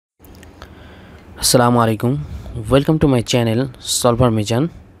Assalamu alaikum. Welcome to my channel Solver Mijan.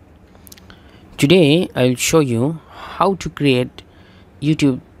 Today I will show you how to create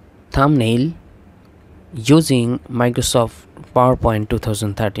YouTube thumbnail using Microsoft PowerPoint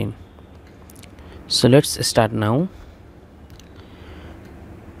 2013. So let's start now.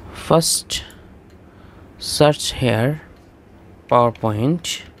 First search here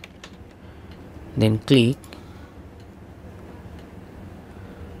PowerPoint, then click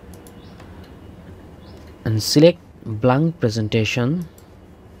and select blank presentation.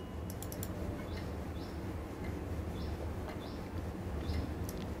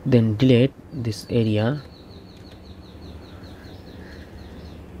 Then delete this area.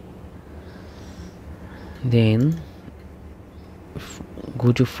 Then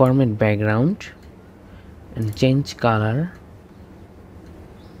go to format background and change color.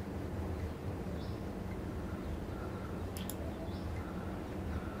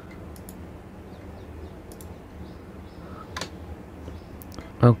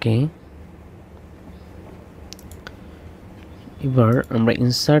 ওকে, এবার আমরা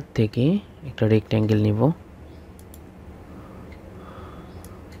insert থেকে একটা rectangle নিব।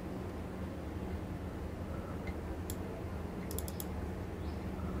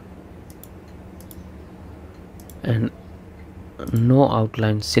 and no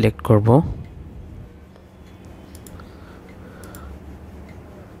outline select করব।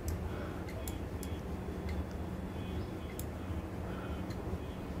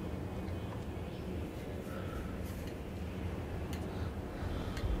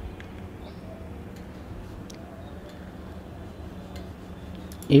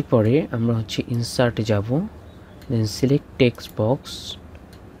 এরপরে আমরা ইনসার্টে যাব, then select text box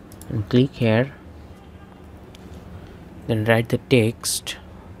and click here, then write the text.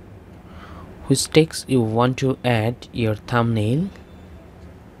 Which text you want to add your thumbnail.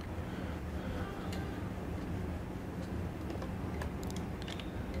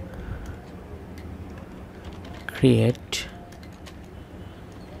 Create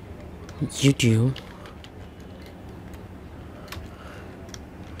YouTube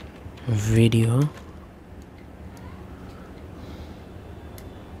video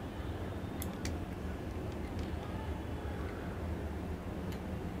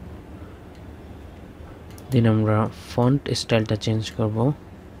then আমরা ফন্ট স্টাইলটা চেঞ্জ করব।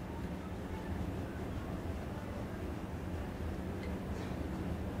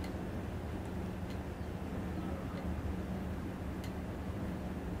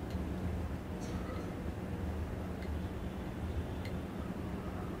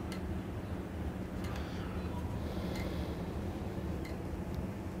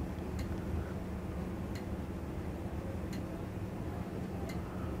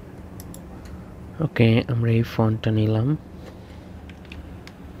 ওকে, আমরা এই ফন্টটা নিলাম।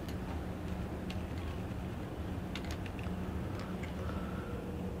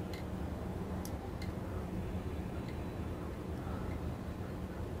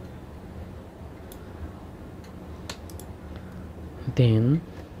 দেন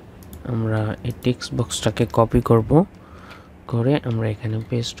আমরা এই টেক্সট বক্সটাকে কপি করব, করে আমরা এখানে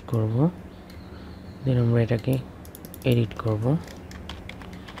পেস্ট করব। দেন আমরা এটাকে এডিট করব।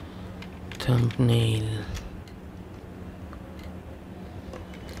 thumbnail,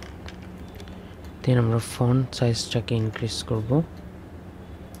 then আমরা ফন্ট সাইজটাকে ইনক্রিজ করব।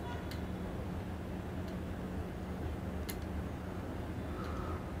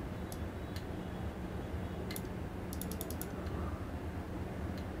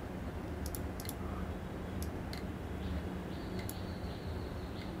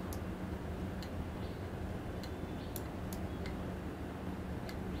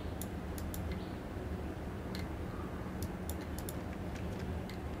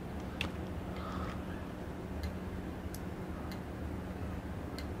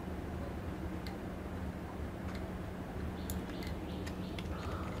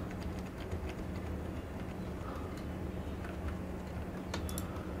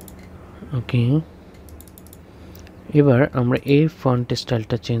 ওকে, এবার আমরা এই ফন্ট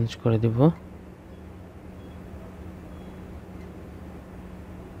স্টাইলটা চেঞ্জ করে দেব।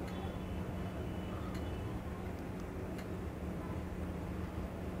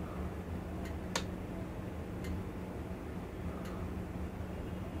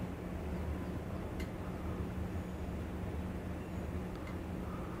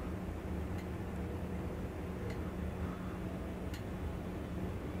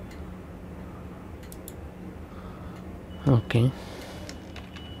 ওকে,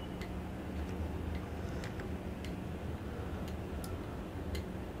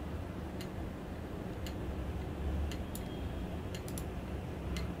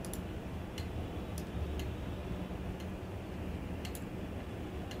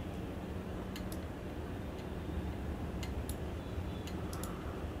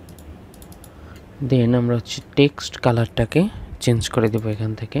 দেন আমরা হচ্ছে টেক্সট কালারটাকে চেঞ্জ করে দেব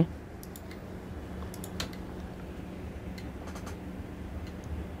এখান থেকে।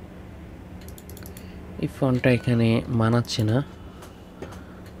 এই ফন্টটা এখানে মানাচ্ছে না,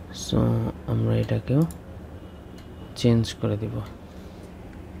 সো আমরা এটাকেও চেঞ্জ করে দেব।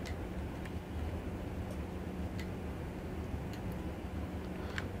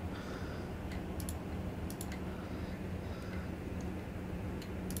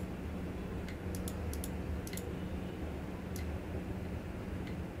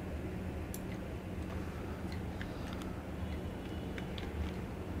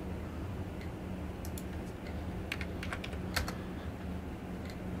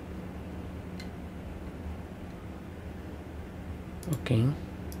 ওকে,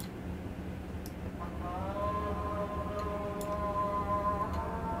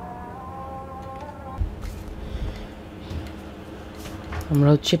 আমরা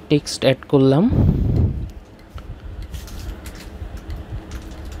হচ্ছে টেক্সট অ্যাড করলাম।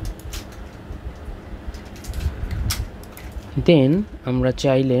 দেন আমরা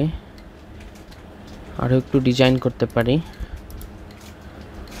চাইলে আরো একটু ডিজাইন করতে পারি।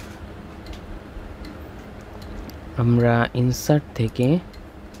 আমরা ইনসার্ট থেকে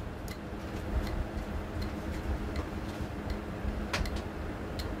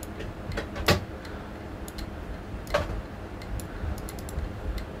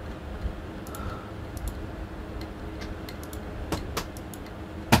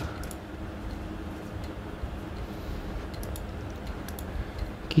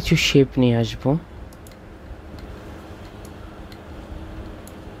কিছু শেপ নিয়ে আসব,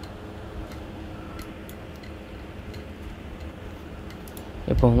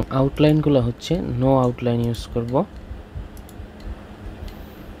 এবং আউটলাইনগুলো হচ্ছে নো আউটলাইন ইউজ করব।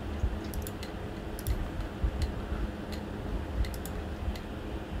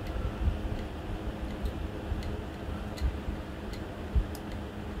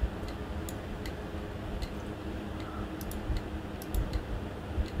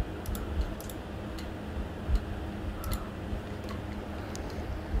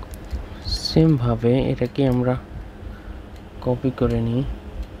 সেম ভাবে এটাকে আমরা কপি করে নিই।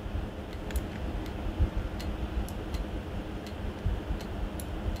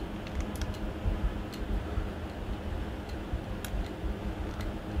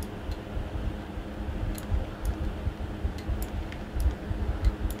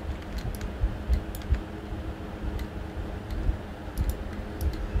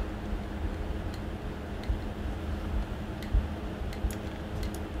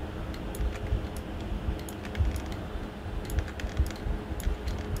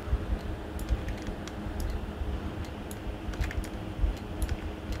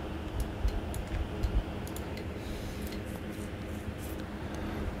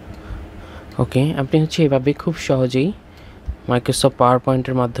 ওকে, আপনি হচ্ছে এভাবে খুব সহজেই মাইক্রোসফট পাওয়ার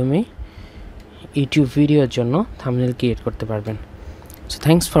পয়েন্টের মাধ্যমে ইউটিউব ভিডিওর জন্য থাম্বনেল ক্রিয়েট করতে পারবেন। So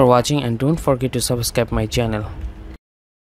thanks for watching and don't forget to subscribe my channel.